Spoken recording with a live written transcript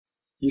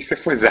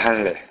Yusufu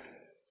zahanli.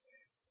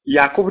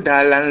 Yakub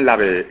daa lan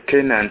labi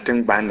Kenan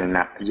tingbani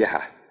na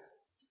yaha.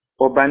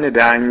 O ba ni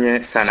daa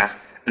nyɛ sana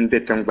n-be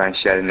tingbani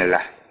shɛli ni la.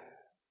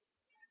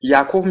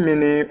 Yakub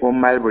mini o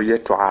malibu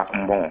yɛltɔɣa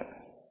m-bɔŋɔ.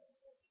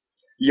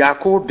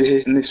 Yakub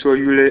bihi ni so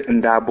yuli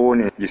n-daa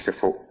booni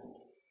Yusufu.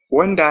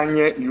 O daa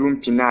nyɛ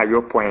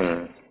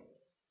yuumpinaayɔpɔin.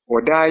 O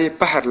daa yi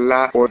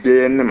pahirila o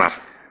beenima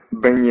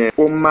ban nyɛ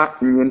o ma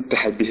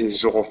nyintahi bihi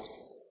zuɣu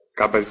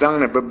ka bɛ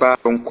zaŋni bɛ ba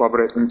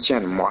binkɔbiri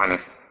n-chani mɔɣuni.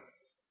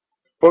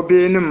 O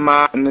beenima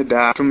maa ni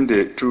daa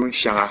tumdi tuun'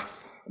 shɛŋa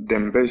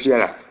din bi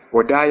viɛla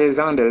o daa yi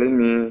zaŋdi li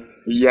ni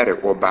yɛri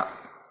o ba.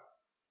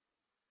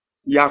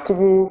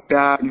 Yakubu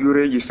daa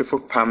yuri Yusufu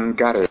pam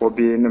gari o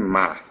beenima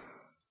maa.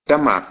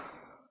 Dama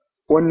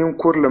o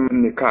ninkurulim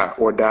ni ka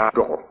o daa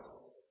dɔɣi.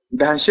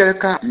 Dahin shɛli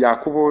ka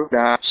Yakubu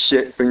daa she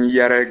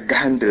binyɛri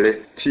gahindili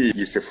ti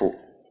Yusufu.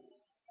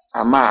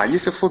 Amaa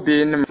Yusufu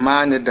beenima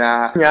maa ni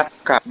daa nya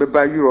ka bɛ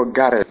ba yuro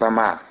gari ba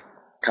maa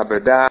ka bɛ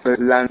daa bi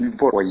lan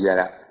bɔri o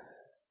yɛla.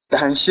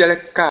 Dahin shɛli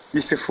ka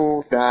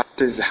Yusufu daa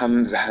ti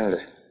zahim zahinli.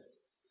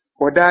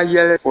 O daa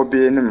yɛli o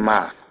beenima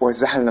maa o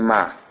zahinli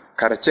maa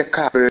ka di chɛ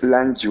ka bɛ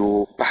lan ji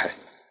o pahi.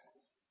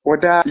 O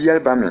daa yɛli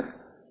ba mi.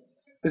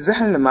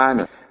 Zahinli maa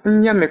ni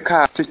n-nyɛmi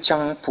ka ti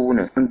chaŋ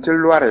puuni n-ti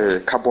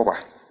lɔri kabɔba.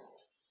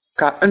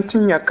 Ka n-ti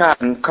nya ka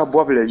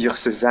n-kabɔbili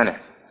yiɣisi zani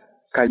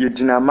ka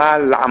yidina maa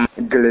laɣim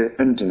gili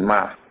n-dini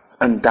maa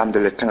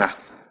n-damdili tiŋa.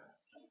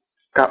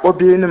 Ka o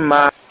beenima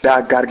maa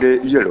daa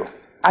garigi yɛlo.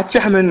 A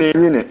tɛhimi ni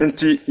nyini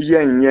n-ti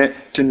yɛn nyɛ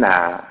ti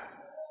naa.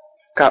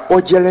 Ka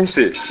o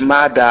jelinsi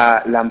maa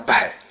daa lan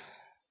pahi.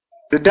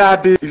 Di daa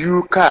be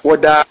yuu ka o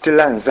daa ti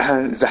lan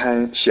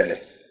zahin shɛli.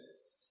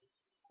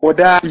 O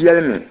daa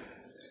yɛlimi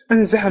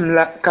n-zahim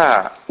la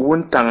ka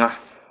wuntaŋa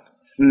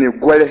ni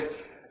goli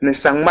ni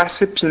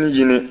saŋmarisi pini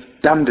yini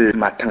damdi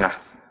ma tiŋa.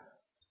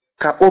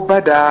 Ka o ba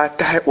daa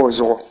tahi o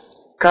zuɣu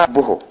ka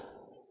buhu.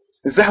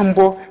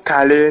 Zahimbo ka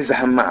a lee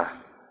zahim maa.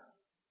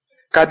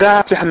 Ka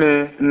daa tɛhimi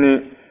ni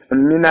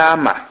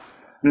Minaama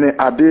ni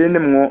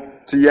abeenima ŋɔ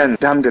ti yɛn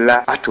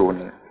damdila a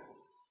tooni.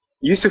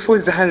 Yusufu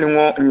zahinli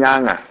ŋɔ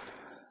nyaaŋa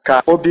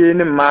ka o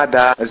beenima maa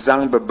daa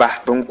zaŋ bɛ ba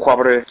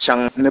binkɔbiri chaŋ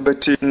ni bɛ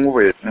ti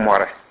ŋubi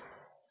mɔri.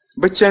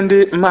 Bɛ chɛndi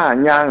maa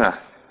nyaaŋa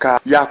ka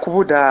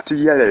Yakubu daa ti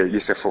yɛli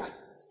Yusufu.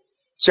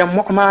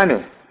 Chɛmmɔɣu maa ni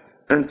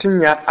n-ti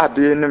nya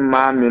abeenima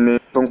maa mini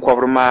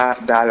binkɔbiri maa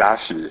daa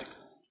laafee.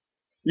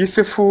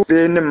 Yusufu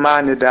beenima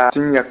maa ni daa ti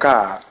nya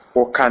ka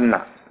o kanna.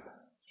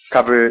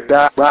 Ka bɛ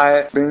daa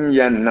gbaai bɛn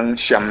yɛn niŋ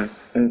shɛm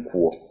n-ku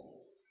o.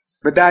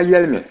 Bɛ daa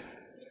yɛlimi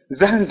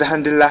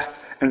zahindi la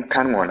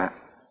n-kani ŋɔ na.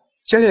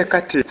 Chɛliya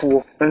ka ti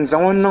puo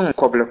n-zaŋ o niŋ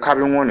kɔbili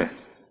kabili ŋɔ ni.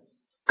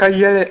 Ka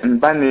yɛli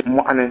m-ba ni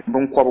mɔɣuni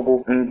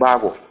binkɔbigu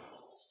n-gbaago.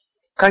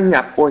 Ka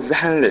nya o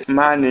zahinli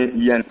maa ni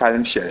yɛn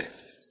palim shɛli.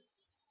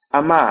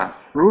 Amaa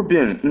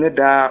Ruben ni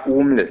daa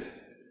wumli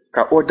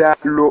ka o daa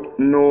lo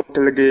no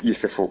tiligi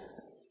Yusufu.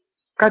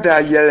 Ka daa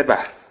yɛli ba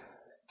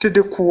ti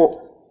di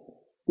kuo.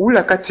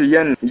 Wula ka ti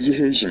yɛn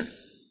yihi ʒim.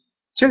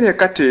 Chɛliya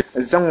ka ti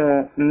zaŋ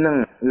o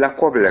niŋ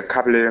lakɔbili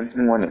kabili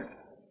ŋɔ ni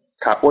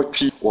ka o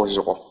kpi o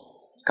zuɣu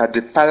ka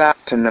di pala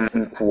tinim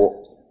n-ku o.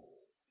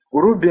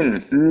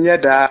 Ruben niya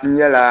daa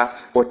nyɛla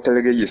o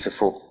tiligi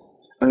Yusufu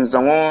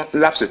n-zaŋ o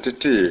labisi ti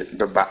ti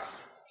bɛ ba.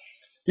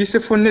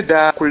 Yusufu ni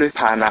daa kuli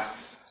paana.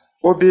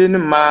 O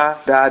beenima maa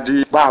daa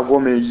di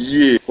gbaagomi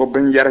yee o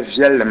binyɛri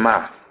viɛlli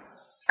maa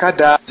ka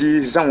daa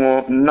di zaŋ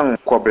o niŋ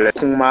kɔbili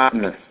kuŋ maa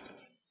ni.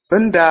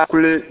 Bɛn daa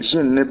kuli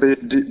ʒini ni bɛ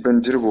di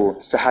bindirigu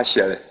saha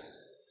shɛli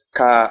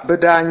ka bɛ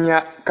daa nya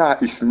ka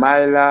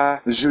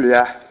Ismaila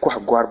zuliya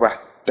kɔhigɔriba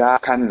daa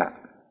kanna.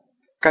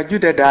 Ka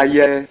Juda daa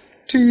yɛli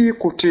ti yi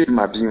ku ti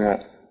ma bia ŋɔ.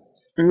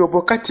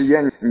 N-yobo ka ti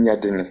yɛn nya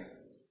dini.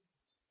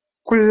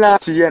 Kulila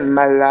ti yɛn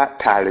malila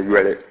taali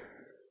yɔli.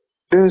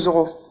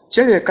 Dinzuɣu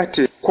chɛliya ka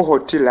ti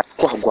kɔho ti la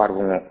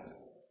kɔhigɔriba ŋɔ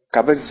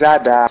ka bɛ zaa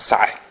daa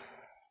saɣi.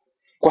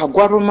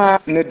 Kɔhigɔriba maa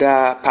ni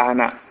daa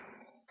paana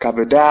ka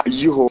bɛ daa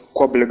yiho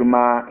kɔbiligi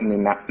maa ni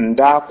na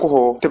n-daa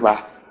kuhu tiba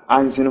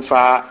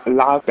anzinfa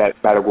laɣi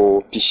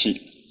baligu pishi.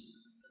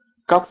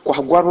 Ka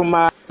kɔhigɔriba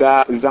maa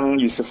daa zaŋ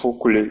Yusufu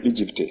kuli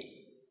Ijipti.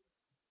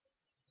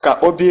 Ka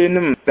o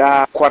beenima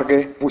daa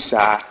kɔrigi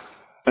busaa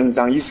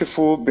n-zaŋ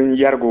Yusufu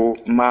binyɛrigu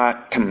maa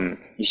tim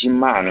ʒim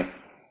maa ni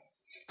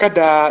ka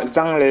daa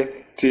zaŋli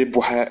ti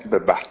bɔhi bɛ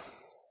ba.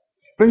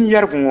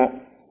 Binyɛrigu ŋɔ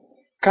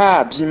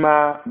ka bia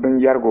maa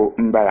binyɛrigu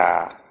m-bala.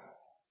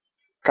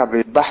 Ka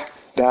bɛ ba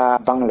daa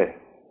baŋli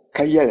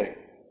ka yɛli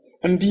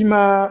n-bia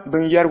maa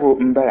binyɛrigu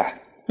m-bala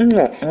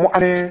n-ŋɔ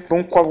mɔɣuni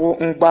binkɔbigu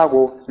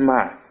n-gbaago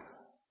maa.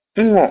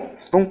 N-ŋɔ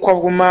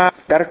binkɔbigu maa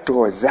dari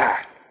tuho zaa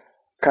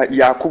ka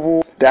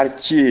Yakubu dari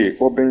chee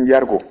o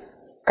binyɛrigu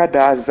ka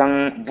daa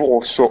zaŋ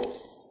buɣu so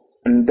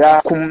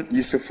n-daa kum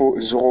Yusufu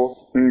zuɣu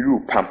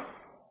n-yuu pam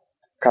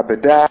ka bɛ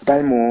daa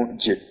balimo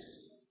je.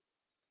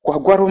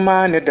 Kɔhigɔriba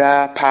maa ni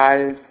daa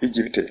paai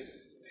Ijipti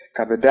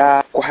ka bɛ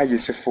daa kɔhi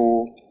Yusufu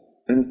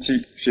n-ti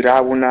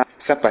Firawuna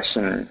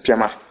sapashim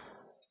kpɛma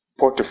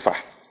Potifa.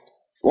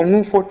 O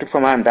ŋun Potifa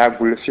maa n-daa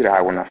guli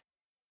Firawuna.